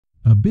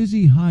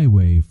busy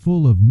highway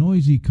full of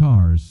noisy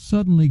cars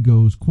suddenly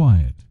goes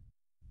quiet.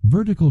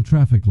 Vertical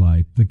traffic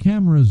light, the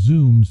camera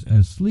zooms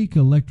as sleek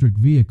electric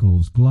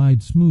vehicles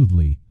glide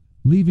smoothly,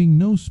 leaving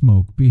no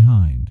smoke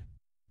behind.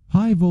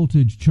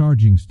 High-voltage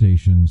charging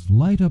stations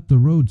light up the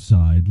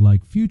roadside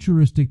like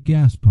futuristic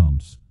gas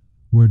pumps,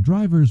 where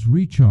drivers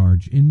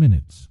recharge in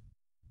minutes.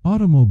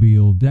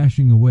 Automobile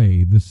dashing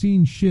away, the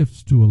scene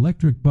shifts to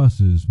electric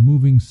buses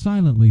moving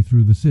silently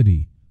through the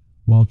city,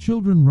 while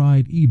children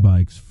ride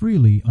e-bikes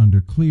freely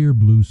under clear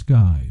blue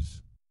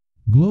skies.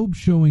 Globe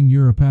showing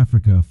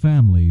Europe-Africa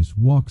families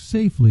walk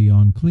safely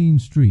on clean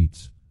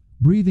streets,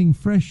 breathing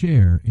fresh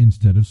air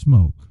instead of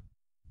smoke.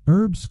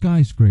 Urban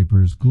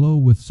skyscrapers glow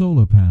with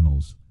solar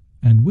panels,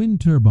 and wind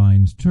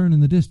turbines turn in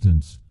the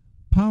distance,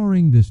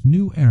 powering this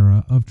new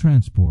era of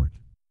transport.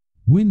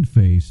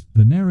 Windface,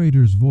 the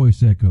narrator's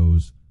voice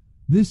echoes,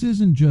 "This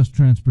isn't just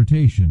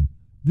transportation,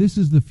 this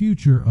is the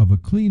future of a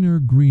cleaner,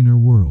 greener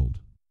world."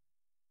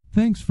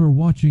 Thanks for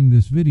watching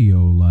this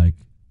video. Like,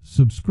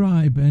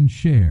 subscribe and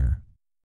share.